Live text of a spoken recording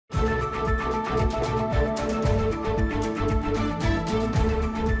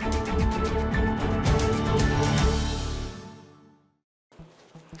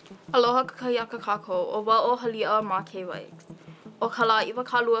Aloha kakayaka kako o wa'o halia ma KVIKS. O kala iwa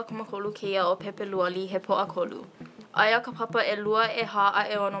kalua kumakolu keia o pepe lua li he po'a kolu. Aia ka papa e lua e ha a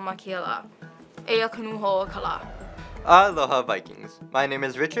e ono ma kia la. Eia kanuho o kala. Aloha Vikings. My name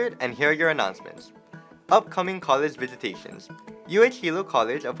is Richard and here are your announcements. Upcoming college visitations. UH Hilo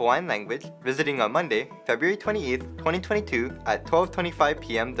College of Hawaiian Language visiting on Monday, February 28th, 2022 at 12:25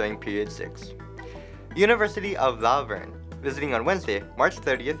 p.m. during period 6. University of La Verne visiting on Wednesday, March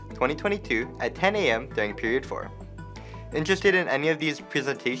 30th, 2022 at 10 a.m. during period 4. Interested in any of these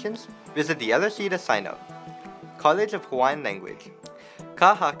presentations? Visit the LRC to sign up. College of Hawaiian Language.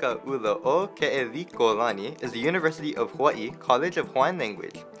 Kahaka Ula o Ke'elikolani is the University of Hawaii College of Hawaiian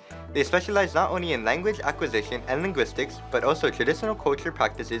Language. They specialize not only in language acquisition and linguistics, but also traditional culture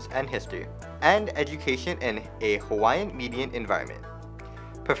practices and history, and education in a Hawaiian median environment.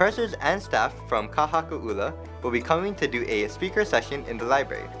 Professors and staff from Kahaka Ula will be coming to do a speaker session in the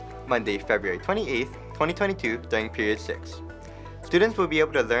library, Monday, February 28th, 2022 during period 6. Students will be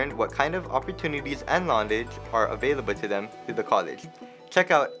able to learn what kind of opportunities and knowledge are available to them through the college. Check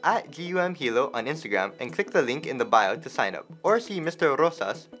out @GUMHilo on Instagram and click the link in the bio to sign up, or see Mr.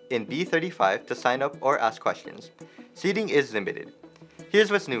 Rosas in B35 to sign up or ask questions. Seating is limited. Here's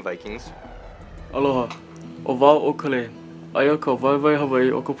what's new, Vikings. Aloha. O wau o kale. Aia ka Waiver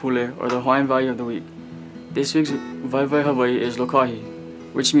Hawaii o ka pule, or the Hawaiian value of the week. This week's Waiver Hawaii is lokahi,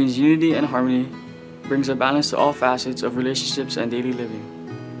 which means unity and harmony, brings a balance to all facets of relationships and daily living.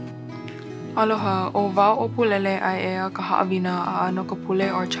 Aloha, o wau o pulele ai ea ka haawina a ano ka pule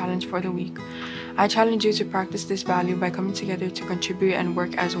or challenge for the week. I challenge you to practice this value by coming together to contribute and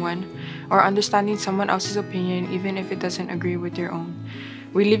work as one, or understanding someone else's opinion even if it doesn't agree with your own.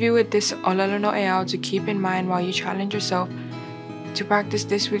 We leave you with this olelo no eau to keep in mind while you challenge yourself to practice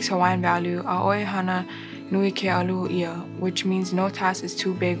this week's Hawaiian value, a'oe hana nui ke alu ia, which means no task is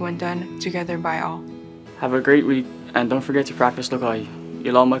too big when done together by all. Have a great week, and don't forget to practice lokahi.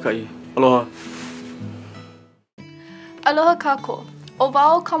 Ilau makai. Aloha. Aloha kako. O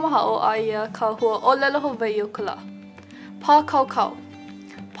wa'o kamahao a ia ka hua o lelo Hawaii o kala. Pa kau kau.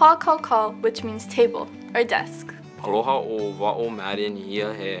 Pa kau kau, which means table or desk. Aloha o wa'o Madden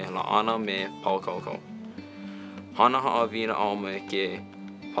ia he la'ana me pau kaukau. Hana ha'awina ao me ke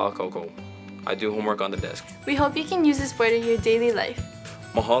pau kaukau. I do homework on the desk. We hope you can use this word in your daily life.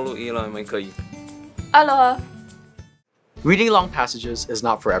 Mahalo ila mai kai. Aloha. Reading long passages is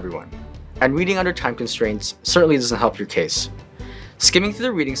not for everyone, and reading under time constraints certainly doesn't help your case. Skimming through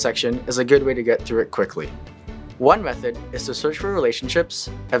the reading section is a good way to get through it quickly. One method is to search for relationships,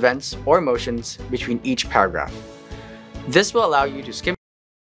 events, or emotions between each paragraph. This will allow you to skim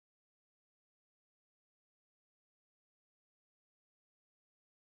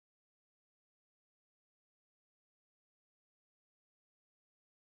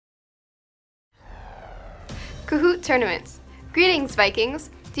Kahoot tournaments. Greetings, Vikings!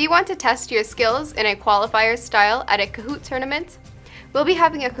 Do you want to test your skills in a qualifier style at a Kahoot tournament? We'll be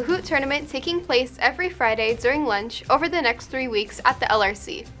having a Kahoot tournament taking place every Friday during lunch over the next 3 weeks at the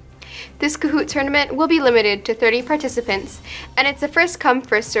LRC. This Kahoot tournament will be limited to 30 participants, and it's a first-come,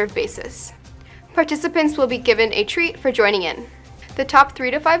 first-served basis. Participants will be given a treat for joining in. The top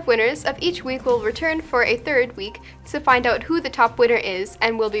 3 to 5 winners of each week will return for a third week to find out who the top winner is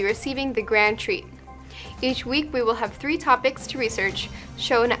and will be receiving the grand treat. Each week we will have 3 topics to research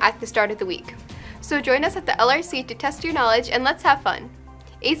shown at the start of the week. So join us at the LRC to test your knowledge and let's have fun.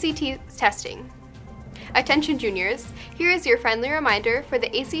 ACT testing. Attention juniors, here is your friendly reminder for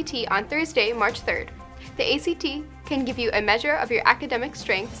the ACT on Thursday, March 3rd. The ACT can give you a measure of your academic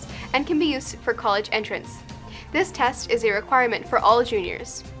strengths and can be used for college entrance. This test is a requirement for all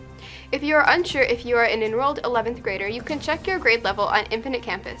juniors. If you are unsure if you are an enrolled 11th grader, you can check your grade level on Infinite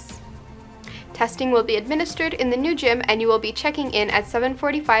Campus. Testing will be administered in the new gym and you will be checking in at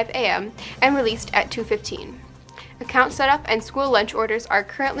 7:45 a.m. and released at 2:15. Account setup and school lunch orders are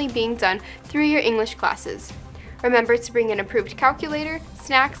currently being done through your English classes. Remember to bring an approved calculator,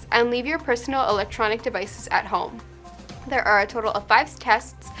 snacks, and leave your personal electronic devices at home. There are a total of 5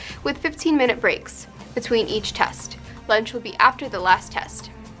 tests with 15-minute breaks between each test. Lunch will be after the last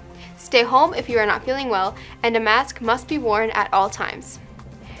test. Stay home if you are not feeling well, and a mask must be worn at all times.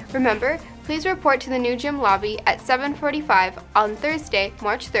 Remember, please report to the new gym lobby at 7:45 on Thursday,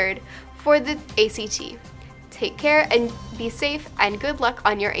 March 3rd for the ACT. Take care and be safe, and good luck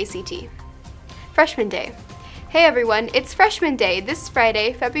on your ACT. Freshman Day. Hey everyone, it's Freshman Day this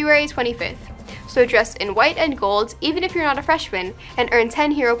Friday, February 25th. So dress in white and gold even if you're not a freshman and earn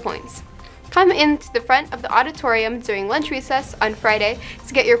 10 hero points. Come into the front of the auditorium during lunch recess on Friday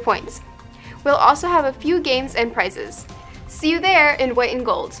to get your points. We'll also have a few games and prizes. See you there in white and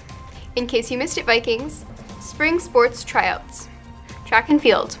gold. In case you missed it, Vikings, spring sports tryouts. Track and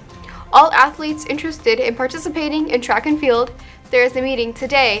field. All athletes interested in participating in track and field, there is a meeting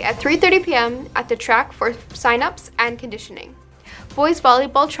today at 3:30 p.m. at the track for sign-ups and conditioning. Boys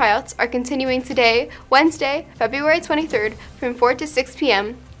volleyball tryouts are continuing today, Wednesday, February 23rd from 4 to 6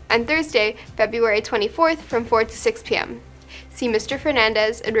 p.m. and Thursday, February 24th from 4 to 6 p.m. See Mr.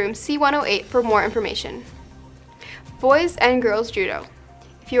 Fernandez in room C108 for more information. Boys and girls judo.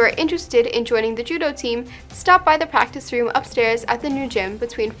 If you are interested in joining the judo team, stop by the practice room upstairs at the new gym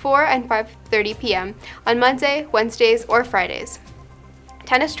between 4 and 5:30 p.m. on Monday, Wednesdays, or Fridays.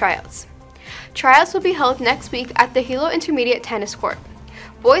 Tennis tryouts. Tryouts will be held next week at the Hilo Intermediate Tennis Court.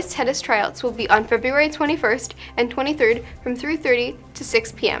 Boys tennis tryouts will be on February 21st and 23rd from 3:30 to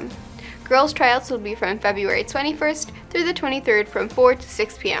 6 p.m. Girls tryouts will be from February 21st through the 23rd from 4 to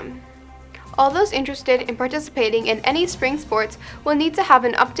 6 p.m. All those interested in participating in any spring sports will need to have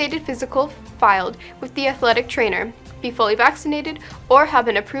an updated physical filed with the athletic trainer, be fully vaccinated, or have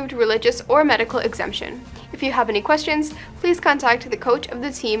an approved religious or medical exemption. If you have any questions, please contact the coach of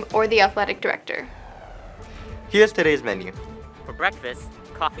the team or the athletic director. Here's today's menu. For breakfast,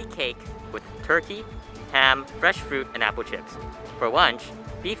 coffee cake with turkey, ham, fresh fruit, and apple chips. For lunch,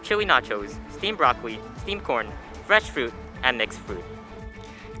 beef chili nachos, steamed broccoli, steamed corn, fresh fruit, and mixed fruit.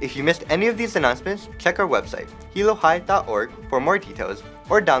 If you missed any of these announcements, check our website, hilo-hi.org, for more details,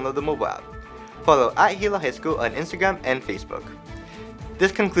 or download the mobile app. Follow at Hilo High School on Instagram and Facebook.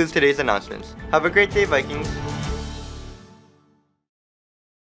 This concludes today's announcements. Have a great day, Vikings!